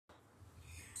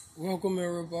Welcome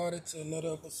everybody to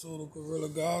another episode of Gorilla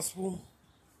Gospel.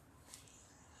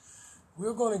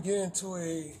 We're going to get into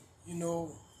a,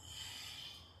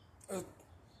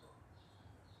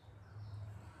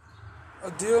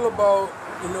 a deal about,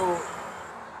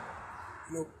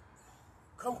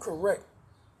 come correct.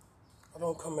 I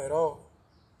don't come at all.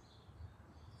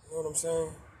 You know what I'm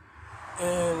saying?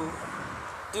 And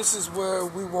this is where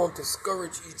we won't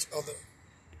discourage each other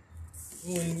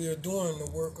when we are doing the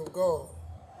work of God.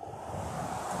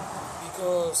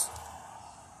 Because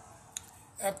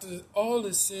after all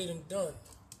is said and done,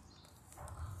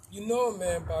 you know a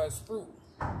man by his fruit.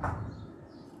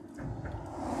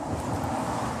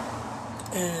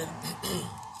 And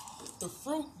the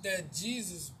fruit that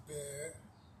Jesus bare,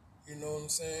 you know what I'm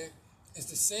saying, is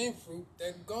the same fruit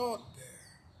that God bare.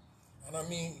 And I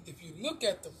mean, if you look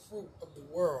at the fruit of the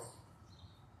world,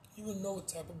 you will know what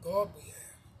type of God we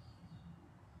have.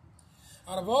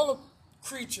 Out of all the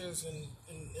creatures and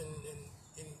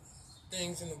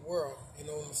things in the world, you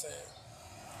know what I'm saying,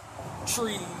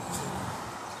 trees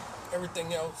and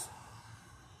everything else,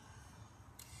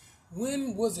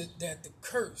 when was it that the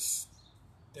curse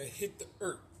that hit the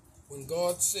earth, when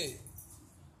God said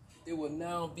there will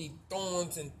now be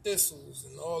thorns and thistles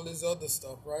and all this other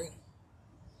stuff, right?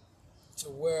 To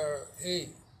where,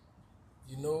 hey,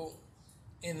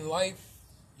 in life,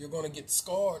 you're going to get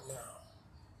scarred now.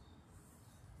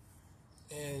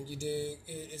 And you dig,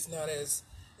 it's not as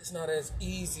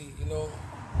easy,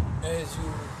 as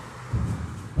you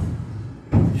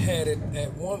had it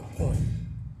at one point.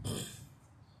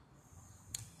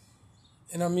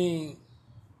 And I mean,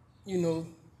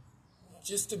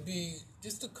 just to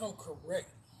come correct,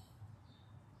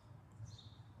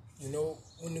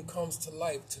 when it comes to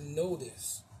life, to know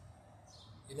this,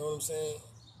 you know what I'm saying,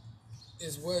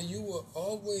 is where you will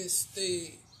always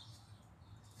stay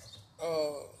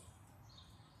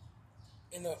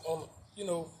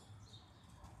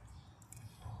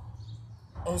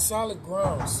on solid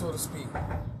ground, so to speak.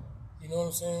 You know what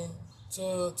I'm saying?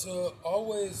 To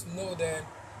always know that,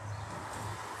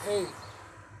 hey,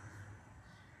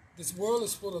 this world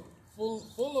is full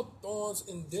of thorns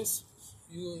and thistles.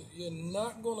 You're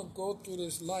not gonna go through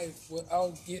this life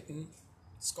without getting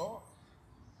scarred.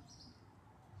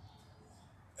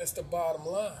 That's the bottom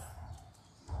line.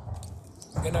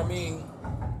 And I mean,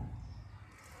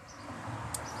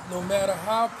 no matter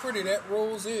how pretty that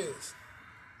rose is,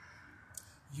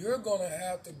 you're gonna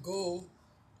have to go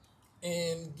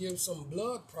and give some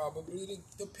blood probably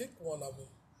to pick one of them.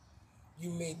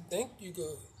 You may think you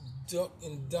could duck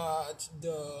and dodge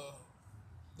the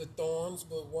thorns,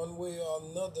 but one way or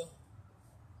another,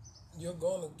 you're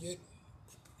gonna get,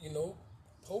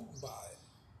 poked by it.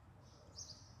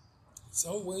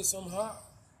 Some way, somehow.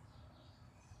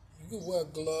 You can wear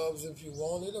gloves if you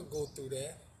want, it'll go through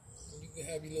that. You can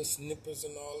have your little snippers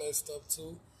and all that stuff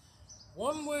too.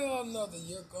 One way or another,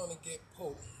 you're gonna get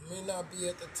poked. It may not be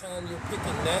at the time you're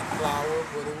picking that flower,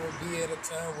 but it will be at a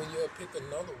time when you'll pick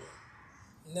another one.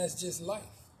 And that's just life.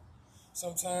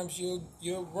 Sometimes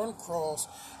you'll run across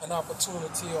an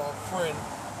opportunity or a friend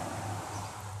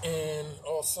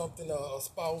or something, or a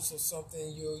spouse or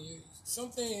something.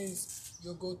 Some things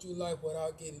you'll go through life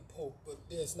without getting poked, but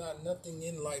there's not nothing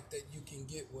in life that you can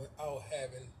get without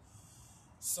having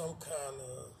some kind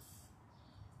of,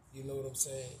 you know what I'm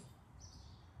saying,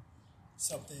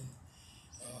 something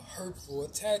hurtful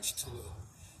attached to it.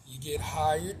 You get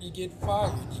hired, you get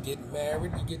fired, you get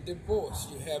married, you get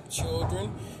divorced, you have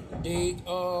children, they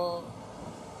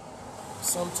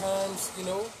sometimes,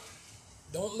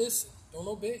 don't listen, don't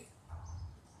obey.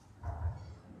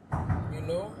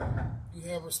 You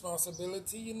have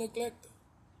responsibility, you neglect them.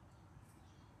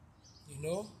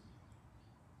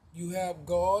 You have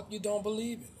God, you don't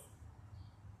believe in him.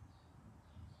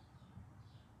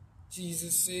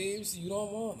 Jesus saves, you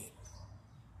don't want it.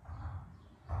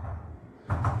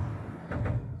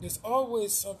 There's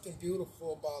always something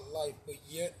beautiful about life, but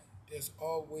yet there's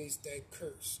always that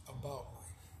curse about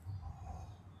life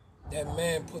that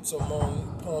man puts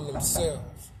upon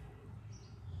themselves.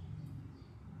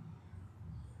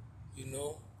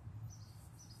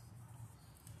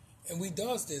 And we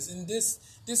does this, and this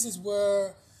is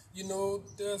where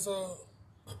there's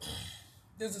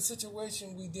a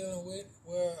situation we dealing with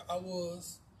where I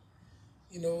was,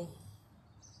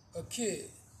 a kid.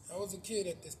 I was a kid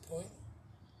at this point,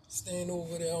 staying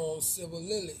over there on Silver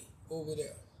Lily over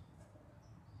there.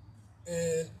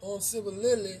 And on Silver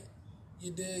Lily,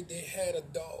 they had a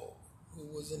dog who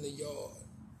was in the yard.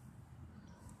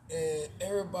 And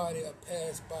everybody that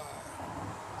passed by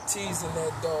teasing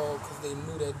that dog because they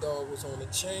knew that dog was on a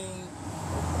chain.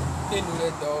 They knew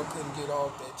that dog couldn't get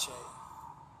off that chain.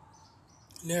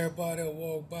 And everybody will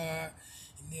walk by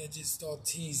and they'll just start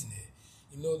teasing it.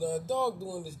 You know, the dog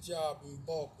doing this job in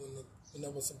bulk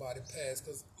whenever somebody passed,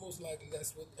 because most likely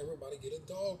that's what everybody get a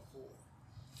dog for.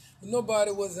 But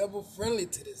nobody was ever friendly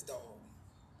to this dog.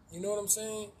 You know what I'm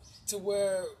saying? To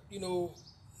where, you know,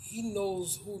 he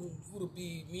knows who to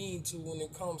be mean to when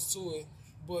it comes to it.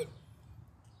 But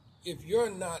if you're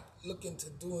not looking to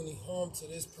do any harm to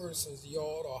this person's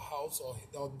yard or house or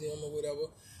them or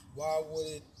whatever, why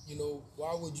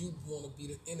would you want to be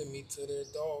the enemy to their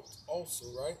dogs also,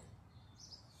 right?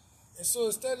 And so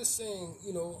instead of saying,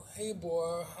 you know, hey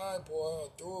boy, hi boy,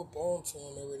 or throw a bone to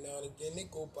him every now and again, they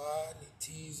go by and they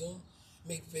tease him,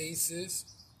 make faces,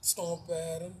 stomp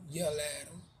at him, yell at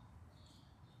him,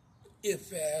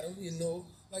 if at him, you know,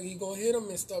 like he gonna hit him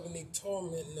and stuff, and they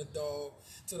tormenting the dog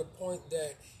to the point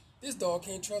that this dog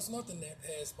can't trust nothing that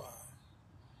passed by.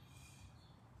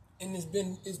 And it's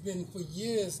been for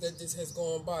years that this has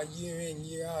gone by, year in,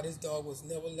 year out. This dog was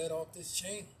never let off this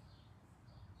chain.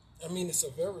 I mean, it's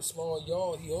a very small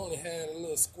yard. He only had a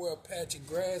little square patch of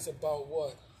grass about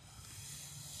what?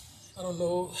 I don't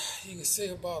know. You could say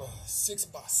about a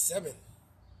 6x7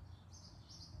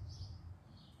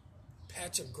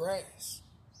 patch of grass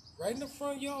right in the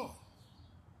front yard.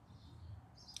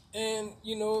 And,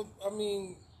 you know, I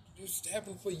mean, this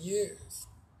happened for years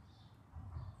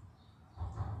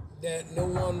that no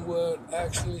one would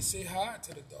actually say hi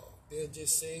to the dog. They'll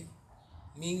just say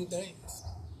mean things.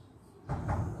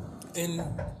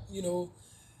 And, you know,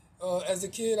 as a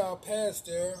kid, I'll pass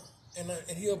there, and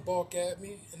he'll bark at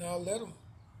me, and I'll let him.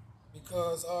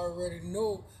 Because I already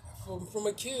know, from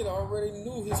a kid, I already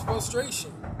knew his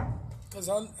frustration. Because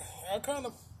I kind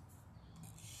of,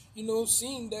 you know,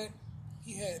 seen that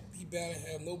he barely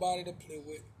had nobody to play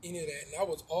with, any of that. And I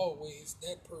was always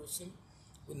that person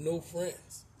with no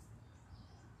friends.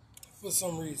 For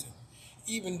some reason.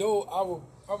 Even though I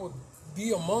would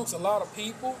be amongst a lot of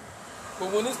people,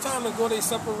 but when it's time to go their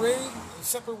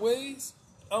separate ways,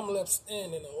 I'm left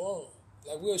standing alone.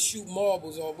 Like we'll shoot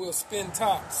marbles or we'll spin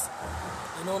tops.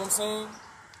 You know what I'm saying?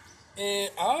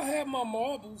 And I'll have my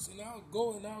marbles and I'll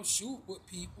go and I'll shoot with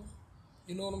people.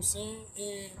 You know what I'm saying?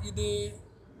 And you did.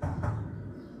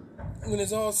 When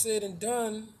it's all said and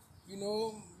done, you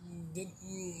know,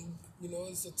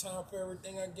 it's a time for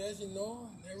everything, I guess, you know,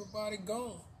 and everybody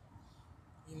gone.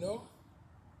 You know?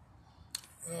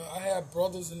 I have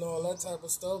brothers and all that type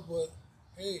of stuff, but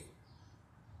hey,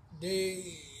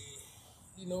 they,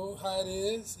 you know how it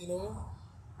is, you know,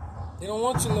 they don't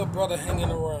want your little brother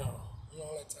hanging around and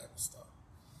all that type of stuff.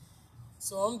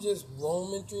 So I'm just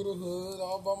roaming through the hood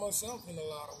all by myself in a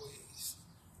lot of ways.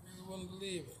 Really wouldn't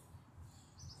believe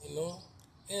it, you know.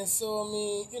 And so, I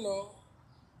mean, you know,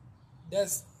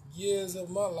 that's years of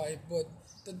my life, but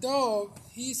the dog,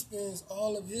 he spends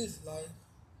all of his life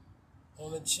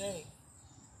on a chain.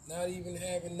 Not even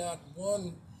having not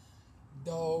one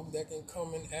dog that can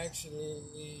come and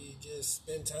actually just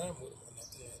spend time with him or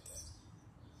nothing like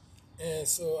that. And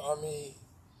so, I mean,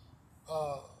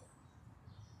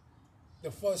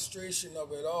 the frustration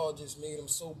of it all just made him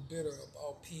so bitter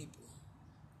about people.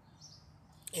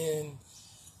 And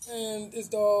this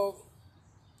dog,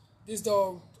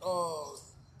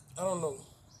 I don't know,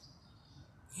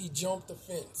 he jumped the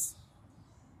fence.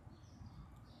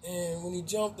 And when he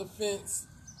jumped the fence,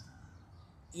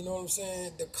 you know what I'm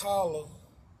saying, the collar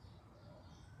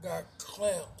got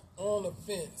clamped on the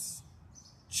fence,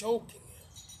 choking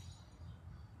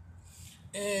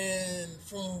him. And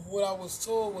from what I was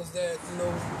told was that, you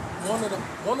know,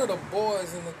 one of the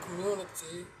boys in the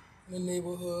community, in the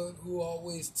neighborhood, who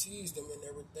always teased him and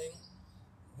everything,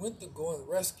 went to go and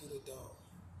rescue the dog.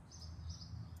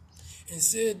 And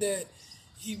said that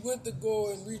he went to go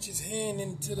and reach his hand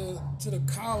into the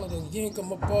collar to yank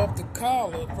him up off the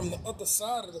collar from the other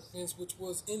side of the fence, which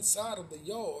was inside of the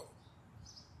yard,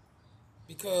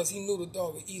 because he knew the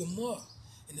dog would eat him up.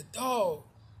 And the dog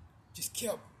just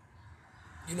kept,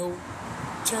 you know,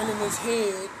 turning his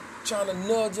head, trying to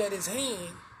nudge at his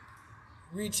hand,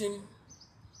 reaching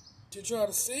to try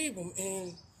to save him.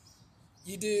 And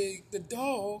the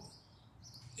dog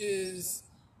is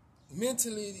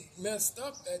mentally messed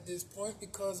up at this point,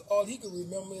 because all he can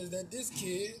remember is that this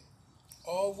kid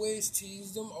always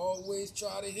teased him, always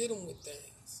tried to hit him with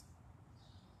things.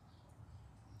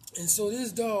 And so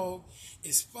this dog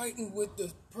is fighting with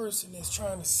the person that's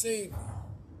trying to save him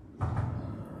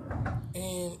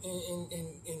and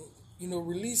you know,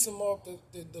 release him off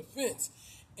the fence.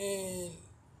 And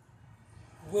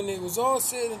when it was all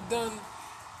said and done,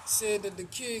 said that the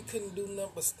kid couldn't do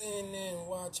nothing but stand there and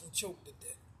watch him choke to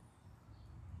death.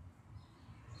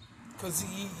 Because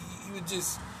he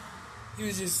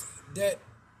was just that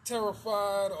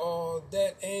terrified or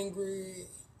that angry,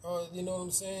 or you know what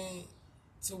I'm saying,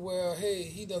 to where, hey,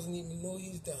 he doesn't even know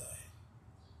he's dying.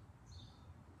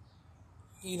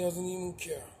 He doesn't even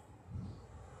care.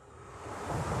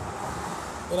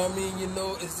 But I mean,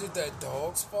 is it that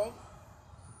dog's fault?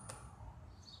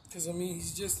 Because I mean,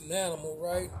 he's just an animal,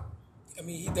 right? I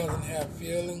mean, he doesn't have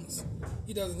feelings.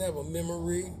 He doesn't have a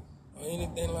memory or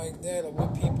anything like that of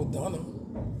what people done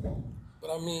him.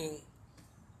 But I mean,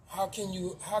 how can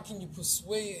you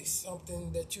persuade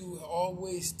something that you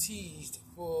always teased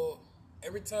for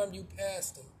every time you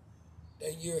passed him,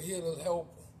 that you're here to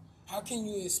help him? How can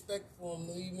you expect for him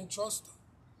to even trust him?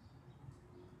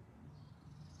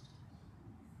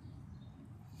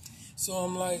 So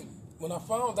I'm like, when I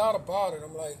found out about it,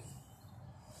 I'm like,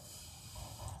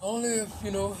 only if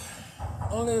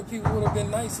people would have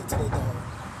been nicer to the dog.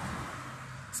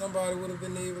 Somebody would have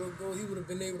been able to go, he would have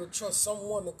been able to trust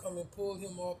someone to come and pull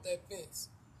him off that fence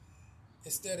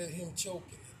instead of him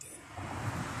choking at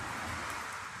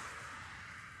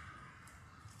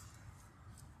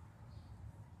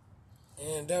that.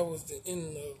 And that was the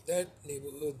end of that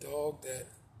neighborhood dog that,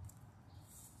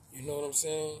 you know what I'm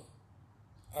saying?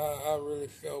 I really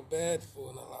felt bad for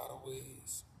in a lot of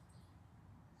ways.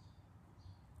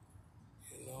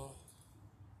 You know?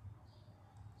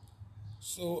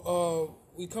 So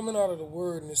we coming out of the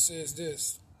word and it says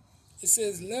this. It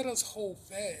says, let us hold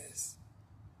fast,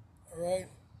 all right,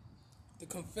 the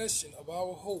confession of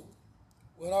our hope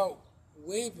without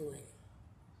wavering.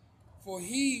 For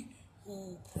he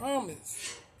who promised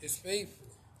is faithful.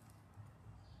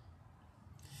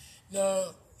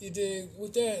 Now,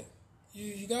 with that,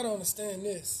 you got to understand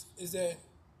this, is that,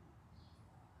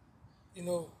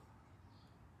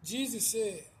 Jesus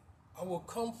said, I will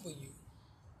come for you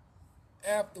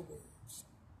afterwards.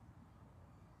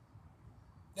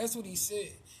 That's what he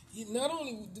said. He not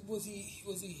only was he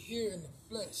here in the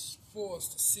flesh for us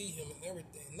to see him and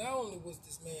everything. Not only was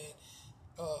this man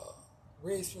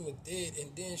raised from the dead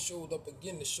and then showed up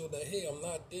again to show that, hey, I'm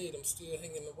not dead, I'm still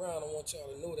hanging around. I want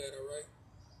y'all to know that, all right?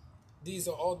 These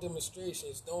are all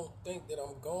demonstrations. Don't think that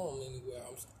I'm gone anywhere.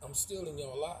 I'm still in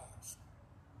your lives.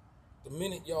 The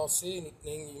minute y'all say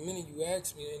anything, the minute you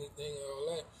ask me anything or all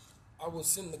that, I will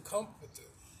send the Comforter.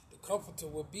 The Comforter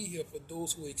will be here for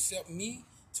those who accept me,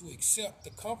 to accept the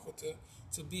Comforter,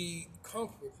 to be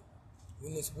comforted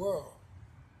when this world,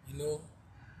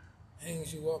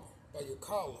 hangs you up by your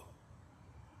collar.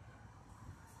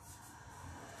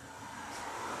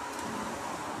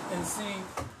 And see,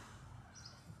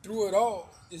 through it all,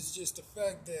 it's just the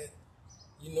fact that,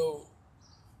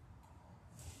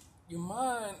 your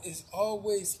mind is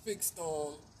always fixed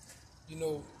on,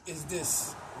 is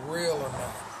this real or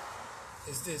not?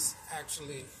 Is this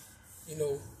actually,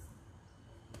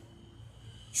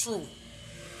 true?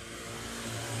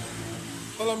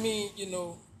 Well, I mean,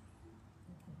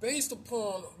 based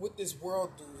upon what this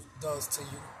world does to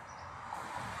you,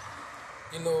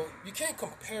 you can't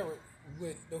compare it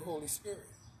with the Holy Spirit.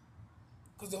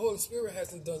 Because the Holy Spirit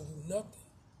hasn't done you nothing.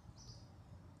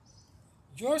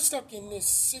 You're stuck in this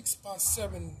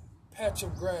 6x7 patch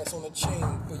of grass on a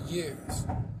chain for years.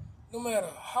 No matter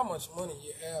how much money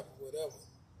you have or whatever.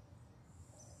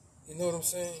 You know what I'm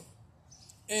saying?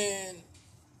 And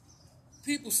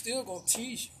people still gonna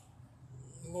tease you.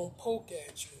 They're gonna poke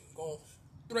at you. Gonna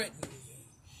threaten you.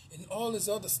 And all this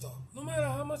other stuff. No matter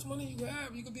how much money you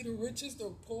have, you could be the richest,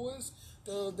 the poorest,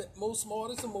 the most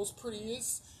smartest, the most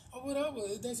prettiest, or whatever.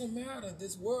 It doesn't matter.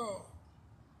 This world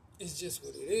is just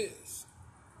what it is.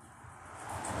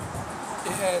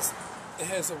 It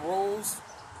has a rose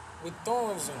with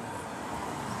thorns on it.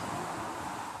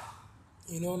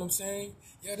 You know what I'm saying?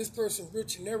 Yeah, this person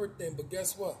rich and everything, but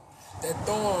guess what? That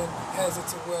thorn has it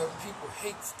to where people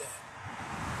hate that.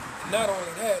 And not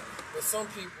only that, but some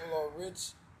people are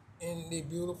rich and they're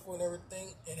beautiful and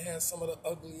everything and have some of the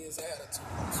ugliest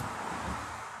attitudes.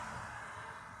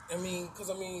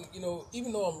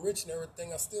 Even though I'm rich and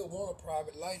everything, I still want a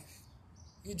private life.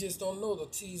 You just don't know the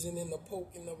teasing and the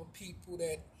poking of a people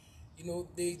that,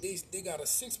 they got a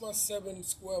 6x7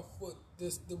 square foot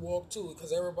to walk to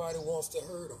because everybody wants to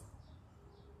hurt them.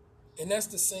 And that's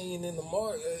the saying in the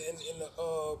in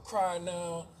the cry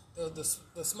now, the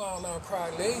smile now,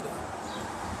 cry later.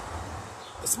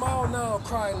 The smile now,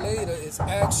 cry later is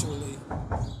actually,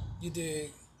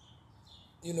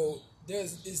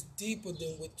 it's deeper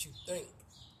than what you think.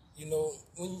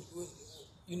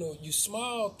 When you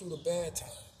smile through the bad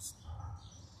times.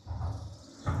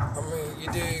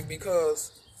 You dig?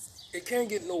 Because it can't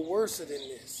get no worse than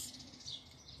this.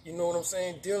 You know what I'm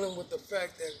saying? Dealing with the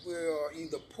fact that we are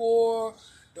either poor,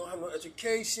 don't have no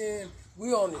education.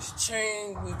 We on this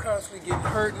chain. We constantly getting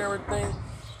hurt and everything.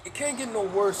 It can't get no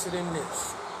worse than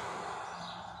this.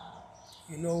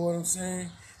 You know what I'm saying?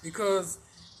 Because,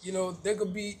 there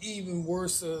could be even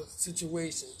worse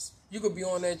situations. You could be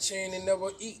on that chain and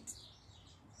never eat.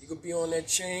 You could be on that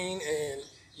chain and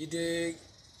you dig,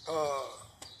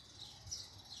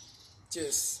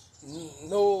 just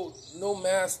no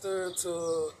master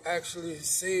to actually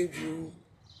save you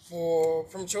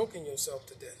from choking yourself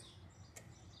to death.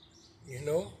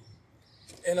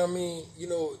 And I mean,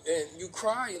 and you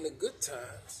cry in the good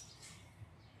times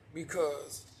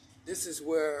because this is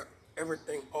where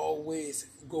everything always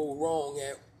go wrong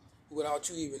at without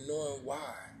you even knowing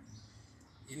why.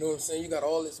 You know what I'm saying? You got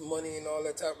all this money and all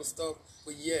that type of stuff,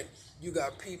 but yet you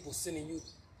got people sending you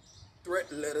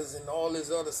threat letters and all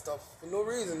this other stuff for no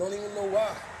reason. Don't even know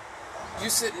why. You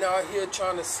sitting out here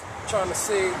trying to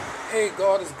say, hey,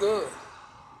 God is good.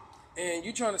 And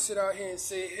you trying to sit out here and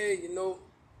say, hey,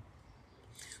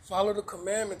 follow the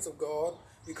commandments of God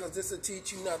because this will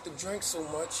teach you not to drink so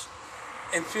much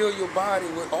and fill your body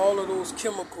with all of those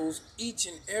chemicals each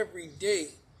and every day.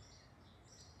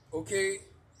 Okay?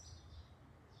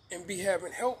 And be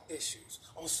having health issues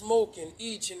or smoking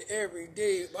each and every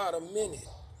day about a minute.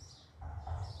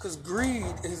 Because greed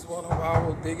is one of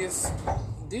our biggest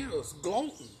deals.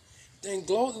 Glutton. Then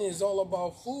glutton is all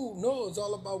about food. No, it's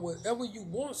all about whatever you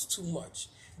want too much.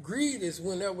 Greed is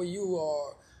whenever you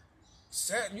are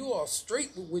sad, you are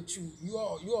straight with what you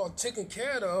are taken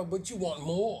care of, but you want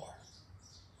more.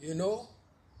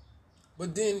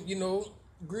 But then,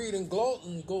 greed and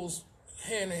glutton goes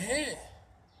hand in hand.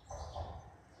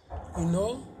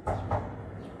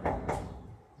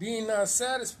 Being not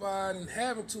satisfied and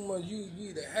having too much, you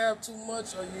either have too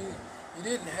much or you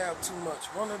didn't have too much.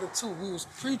 One of the two. We was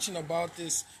preaching about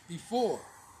this before.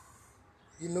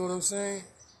 You know what I'm saying?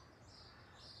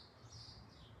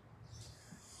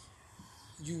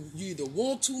 You either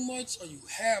want too much or you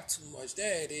have too much.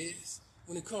 That is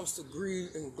when it comes to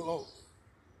greed and glutton.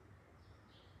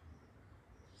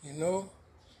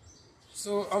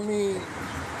 So, I mean,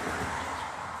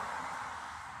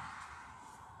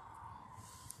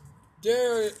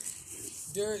 there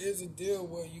is a deal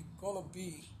where you're going to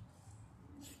be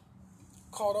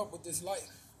caught up with this life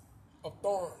of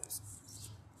thorns.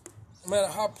 No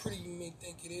matter how pretty you may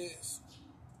think it is.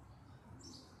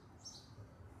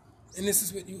 And this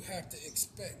is what you have to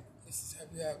expect. This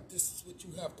is what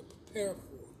you have to prepare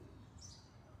for.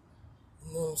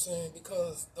 You know what I'm saying?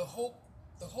 Because the hope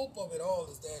of it all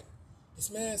is that this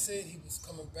man said he was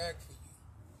coming back for you.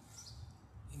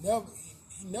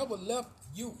 He never left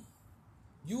you.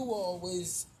 You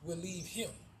always will leave him.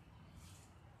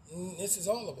 And this is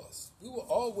all of us. We will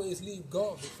always leave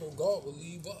God before God will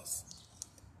leave us.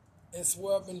 And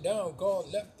swear up and down,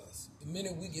 God left us the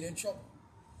minute we get in trouble.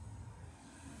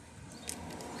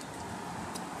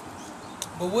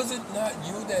 But was it not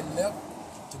you that left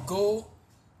to go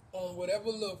on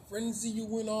whatever little frenzy you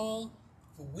went on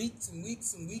for weeks and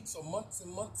weeks and weeks or months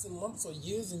and months and months or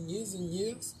years and years and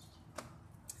years?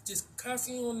 Just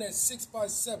constantly on that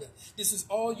 6x7. This is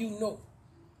all you know.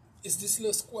 It's this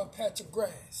little square patch of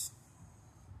grass.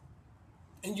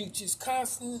 And you just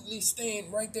constantly staying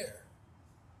right there.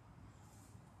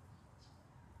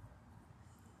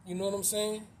 You know what I'm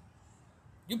saying?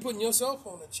 You're putting yourself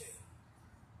on a chain.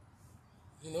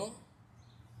 And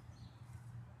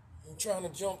trying to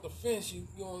jump the fence, you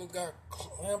only got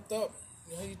clamped up.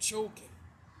 Now you're choking.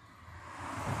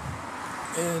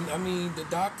 And I mean, the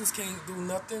doctors can't do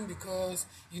nothing because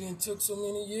you didn't took so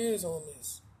many years on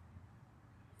this.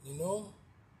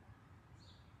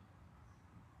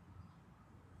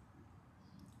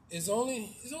 It's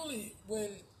only when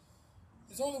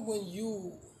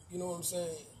you know what I'm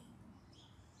saying,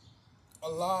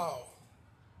 allow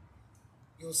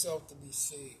yourself to be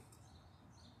saved.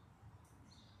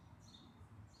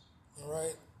 All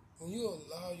right? When you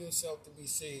allow yourself to be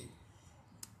saved,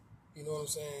 you know what I'm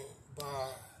saying, by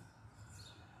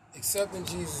accepting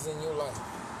Jesus in your life,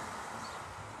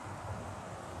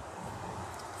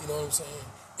 you know what I'm saying,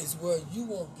 is where you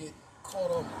won't get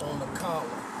caught up on the collar,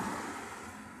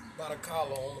 by the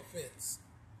collar on the fence,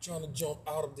 trying to jump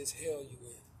out of this hell you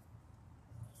in.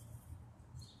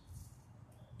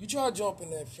 You try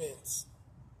jumping that fence,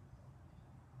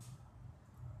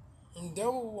 and the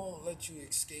devil won't let you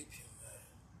escape him, man.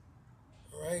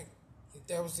 All right? If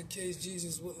that was the case,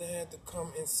 Jesus wouldn't have had to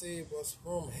come and save us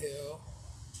from hell.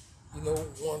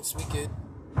 Once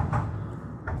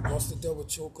the devil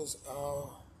choke us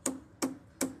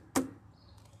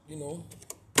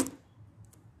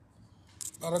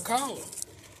by the collar.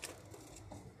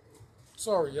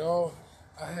 Sorry, y'all.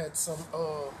 I had some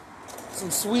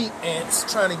sweet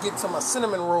ants trying to get to my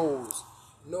cinnamon rolls.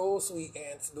 No sweet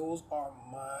ants. Those are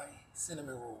my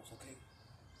cinnamon rolls, okay?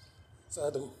 So I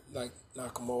had to, like,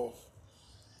 knock them off.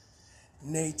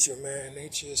 Nature, man.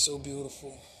 Nature is so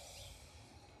beautiful.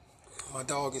 My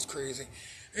dog is crazy.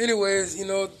 Anyways, you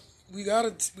know, we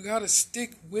gotta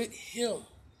stick with him.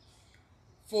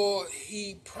 For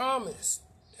he promised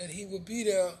that he would be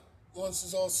there once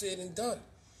it's all said and done.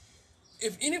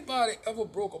 If anybody ever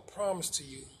broke a promise to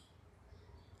you,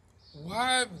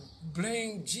 why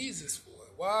blame Jesus for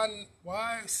it?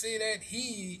 Why say that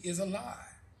he is a lie?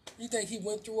 You think he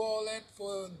went through all that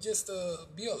for just to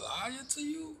be a liar to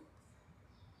you?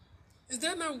 Is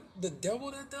that not the devil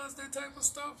that does that type of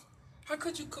stuff? How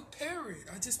could you compare it?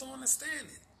 I just don't understand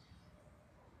it.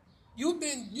 You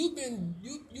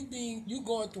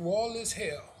going through all this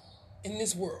hell in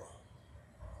this world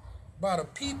by the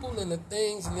people and the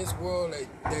things in this world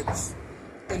that's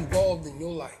involved in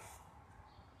your life.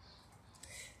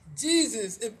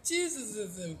 If Jesus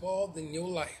is involved in your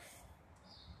life,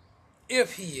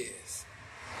 if he is,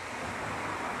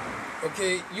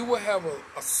 okay, you will have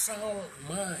a sound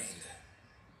mind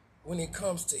when it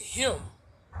comes to him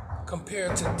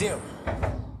compared to them.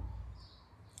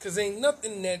 Because ain't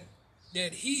nothing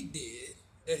that he did,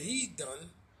 that he done,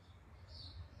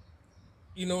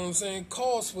 you know what I'm saying,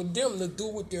 cause for them to do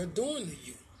what they're doing to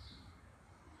you.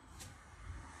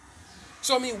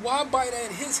 So, I mean, why bite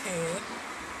at his hand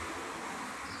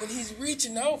when he's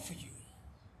reaching out for you?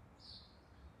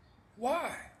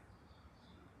 Why?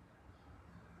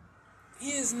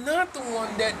 He is not the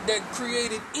one that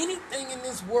created anything in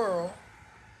this world,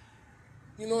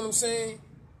 you know what I'm saying,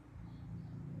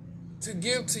 to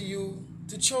give to you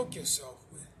to choke yourself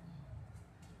with.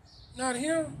 Not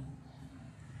him.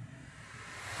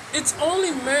 It's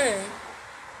only man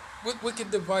with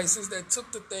wicked devices that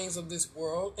took the things of this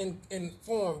world and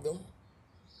formed them,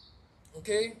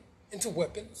 okay, into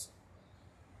weapons.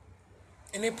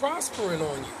 And they're prospering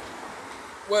on you.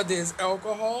 Whether it's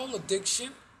alcohol,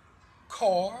 addiction,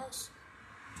 cars,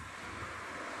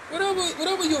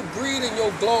 whatever your greed and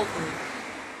your glutton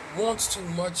wants too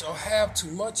much or have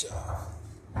too much of.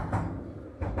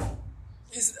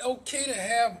 It's okay to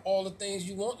have all the things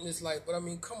you want in this life, but I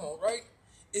mean, come on, right?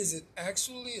 Is it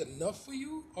actually enough for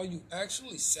you? Are you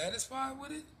actually satisfied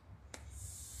with it?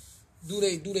 Do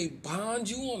they bond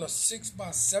you on a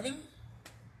 6x7?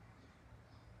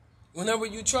 Whenever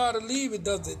you try to leave it,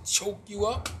 does it choke you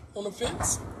up on the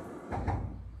fence?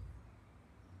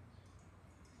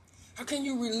 How can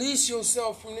you release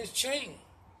yourself from this chain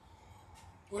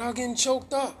without getting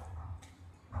choked up?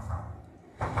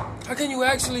 How can you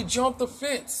actually jump the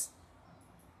fence?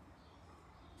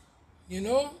 You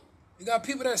know? You got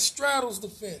people that straddles the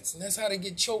fence, and that's how they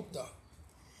get choked up.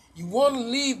 You want to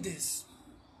leave this,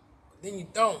 but then you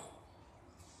don't.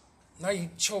 Now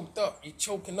you choked up. You're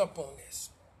choking up on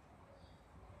this.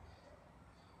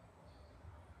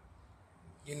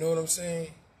 You know what I'm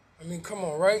saying? I mean, come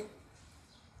on, right?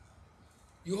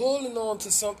 You're holding on to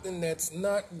something that's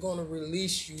not going to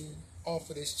release you off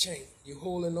of this chain. You're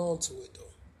holding on to it,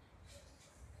 though.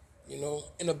 You know,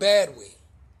 in a bad way.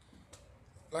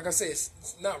 Like I said,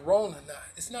 it's not wrong to not.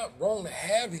 It's not wrong to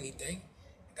have anything.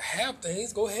 To have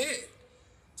things, go ahead.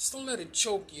 Just don't let it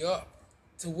choke you up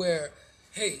to where,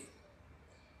 hey,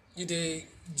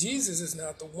 Jesus is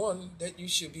not the one that you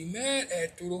should be mad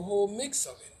at through the whole mix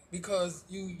of it. Because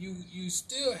you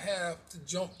still have to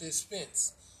jump this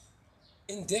fence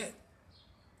in debt.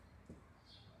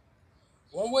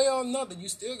 One way or another, you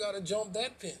still got to jump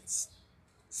that fence.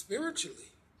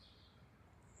 Spiritually.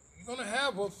 You're going to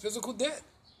have a physical debt.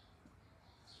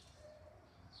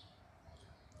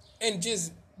 And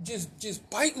just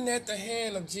biting at the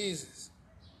hand of Jesus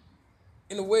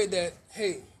in a way that,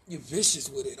 hey, you're vicious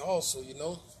with it also, you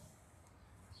know.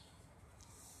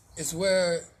 It's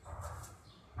where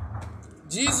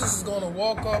Jesus is going to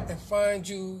walk up and find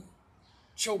you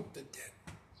choked to death.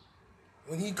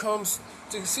 When he comes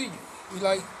to see you, he's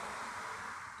like,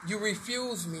 you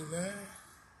refuse me, man.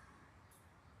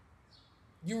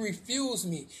 You refuse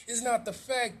me. It's not the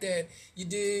fact that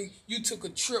you took a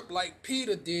trip like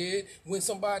Peter did when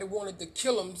somebody wanted to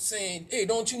kill him, saying, hey,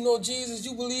 don't you know Jesus?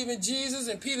 You believe in Jesus?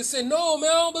 And Peter said, no, man,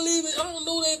 I don't believe it. I don't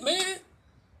know that, man.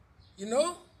 You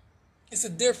know? It's a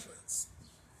difference.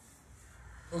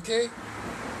 Okay?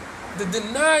 To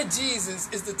deny Jesus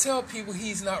is to tell people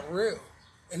he's not real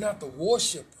and not to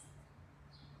worship him.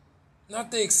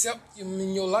 Not to accept him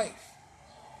in your life.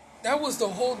 That was the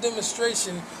whole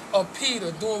demonstration of Peter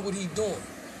doing what he's doing.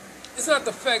 It's not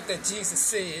the fact that Jesus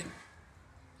said,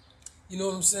 you know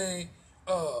what I'm saying,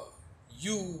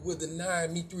 you will deny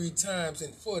me 3 times,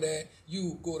 and for that,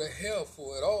 you go to hell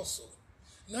for it also.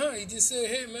 No, he just said,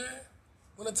 hey, man,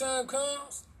 when the time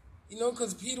comes,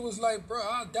 because Peter was like, bro,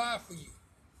 I'll die for you.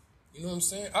 You know what I'm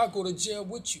saying? I'll go to jail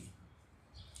with you.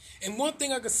 And one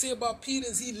thing I can say about Peter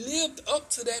is he lived up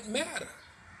to that matter.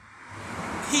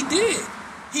 He did.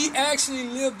 He actually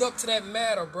lived up to that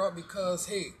matter, bro, because,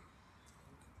 hey,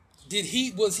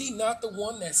 was he not the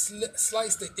one that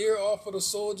sliced the ear off of the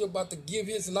soldier about to give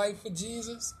his life for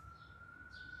Jesus?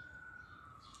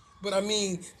 But I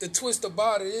mean, the twist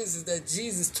about it is that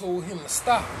Jesus told him to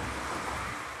stop.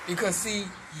 Because see,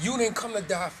 you didn't come to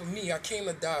die for me, I came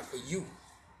to die for you.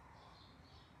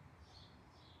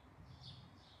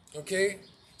 Okay?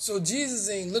 So Jesus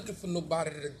ain't looking for nobody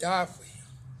to die for him.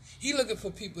 He looking for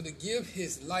people to give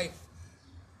his life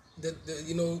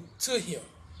to him.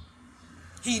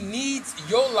 He needs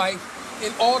your life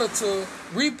in order to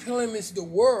replenish the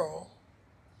world,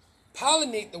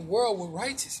 pollinate the world with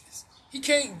righteousness. He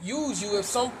can't use you if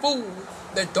some fool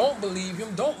that don't believe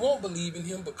him, won't believe in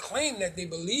him, but claim that they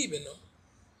believe in him,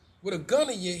 with a gun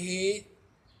in your head,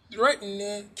 threatening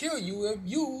to kill you if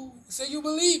you say you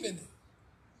believe in him.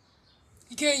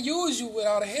 He can't use you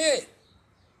without a head.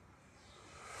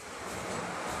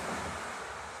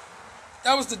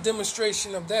 That was the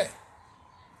demonstration of that.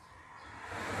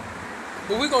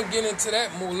 But we're going to get into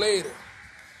that more later.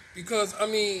 Because, I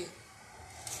mean,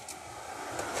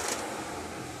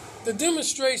 the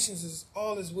demonstrations is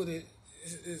all what it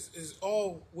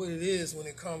is when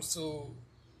it comes to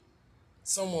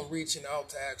someone reaching out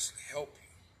to actually help you.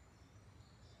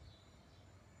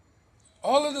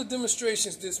 All of the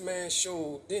demonstrations this man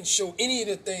showed didn't show any of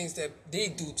the things that they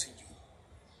do to you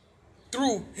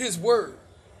through his word.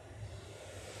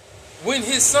 When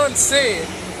his son said,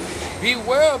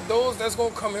 beware of those that's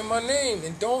going to come in my name.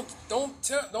 And don't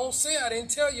say I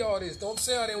didn't tell y'all this. Don't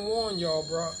say I didn't warn y'all,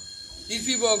 bro. These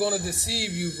people are going to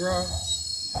deceive you, bro,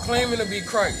 claiming to be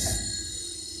Christ.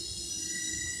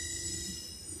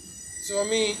 So, I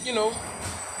mean,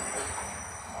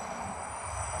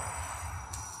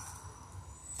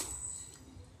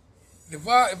 if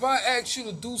I ask you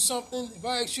to do something, if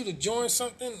I ask you to join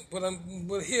something, but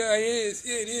here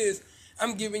it is,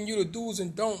 I'm giving you the do's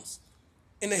and don'ts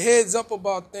and the heads up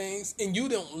about things, and you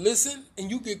don't listen,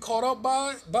 and you get caught up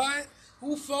by it,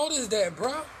 whose fault is that,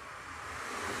 bro?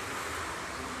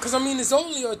 Because, I mean, it's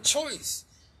only a choice.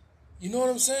 You know what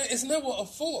I'm saying? It's never a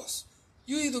force.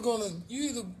 You either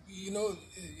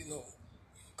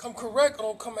come correct or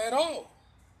don't come at all.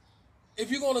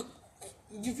 If you're gonna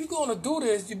do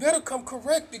this, you better come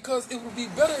correct, because it would be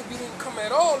better if you didn't come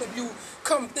at all. If you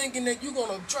come thinking that you're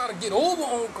gonna try to get over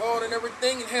on God and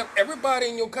everything, and have everybody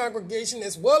in your congregation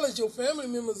as well as your family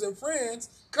members and friends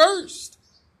cursed.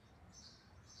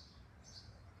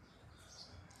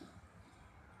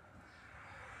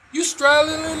 You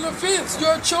straddling the fence.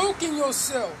 You're choking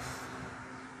yourself.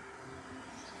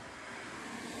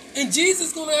 And Jesus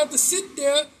is gonna have to sit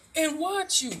there and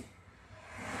watch you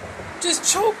just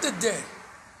choke to death.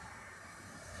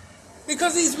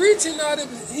 Because he's reaching out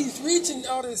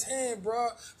his hand, bro,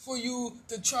 for you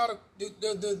to try to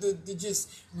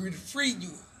just free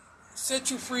you,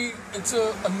 set you free into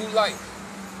a new life.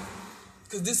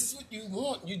 Because this is what you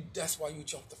want. That's why you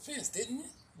jumped the fence, didn't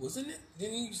it? Wasn't it?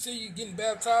 Didn't you say you're getting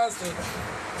baptized to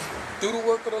do the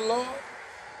work of the Lord?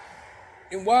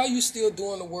 And why are you still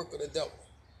doing the work of the devil?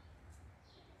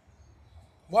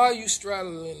 Why are you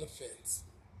straddling the fence?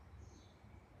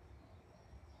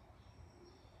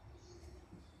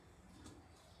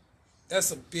 That's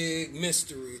a big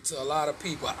mystery to a lot of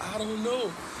people. I don't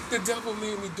know. The devil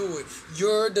made me do it.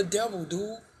 You're the devil,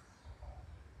 dude.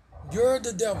 You're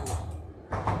the devil.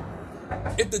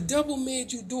 If the devil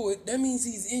made you do it, that means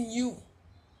he's in you.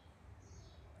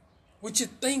 What you're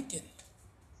thinking.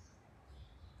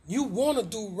 You want to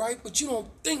do right, but you don't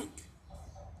think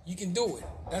you can do it.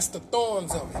 That's the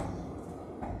thorns of it.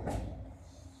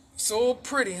 So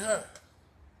pretty, huh?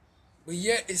 But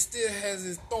yet it still has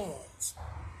its thorns.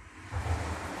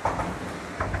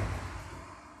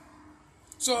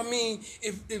 So I mean,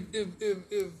 if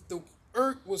the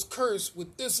earth was cursed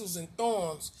with thistles and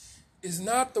thorns, is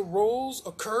not the rose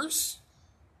a curse?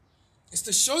 It's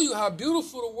to show you how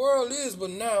beautiful the world is, but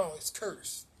now it's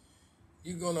cursed.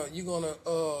 You're gonna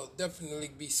definitely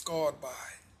be scarred by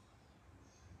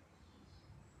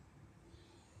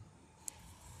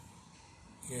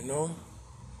it. You know?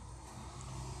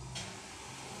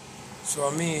 So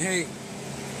I mean, hey,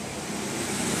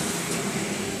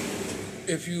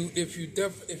 if you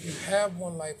have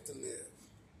one life to live,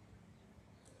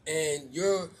 and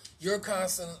you're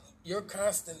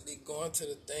constantly going to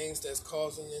the things that's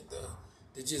causing it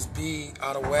to just be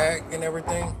out of whack and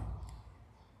everything.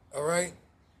 All right?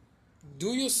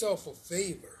 Do yourself a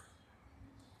favor.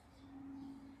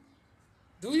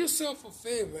 Do yourself a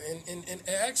favor and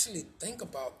actually think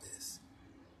about this.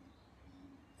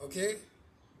 Okay?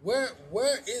 Where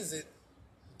is it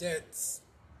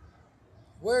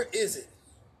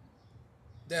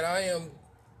that I am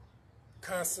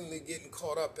constantly getting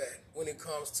caught up at when it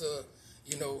comes to,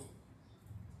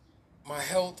 my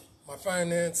health, my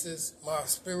finances, my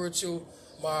spiritual,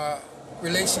 my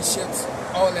relationships,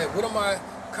 all that? What am I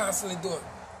constantly doing?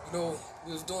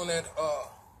 We was doing that,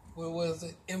 what was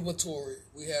it? Inventory.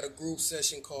 We had a group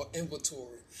session called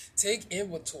Inventory. Take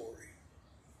inventory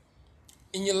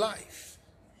in your life.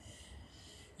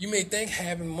 You may think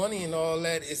having money and all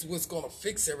that is what's going to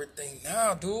fix everything.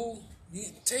 Nah, dude. You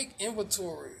take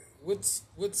inventory. What's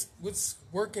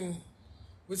working?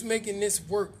 What's making this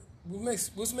work?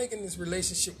 What's making this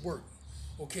relationship work?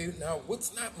 Okay, now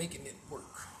what's not making it work?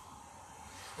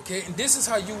 Okay, and this is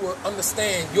how you will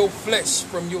understand your flesh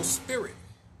from your spirit.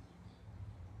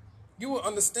 You will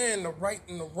understand the right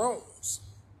and the wrongs.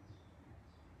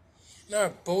 Now,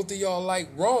 if both of y'all like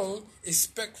wrong,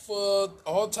 expect for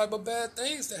all type of bad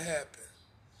things to happen.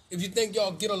 If you think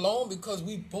y'all get along because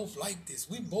we both like this,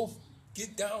 we both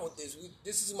get down with this,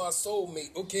 this is my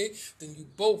soulmate, okay, then you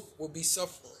both will be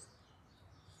suffering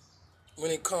when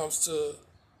it comes to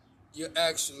your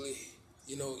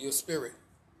your spirit.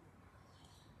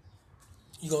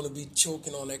 You're going to be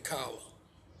choking on that collar.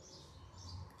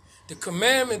 The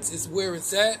commandments is where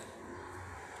it's at.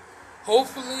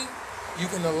 Hopefully, you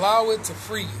can allow it to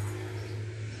free you.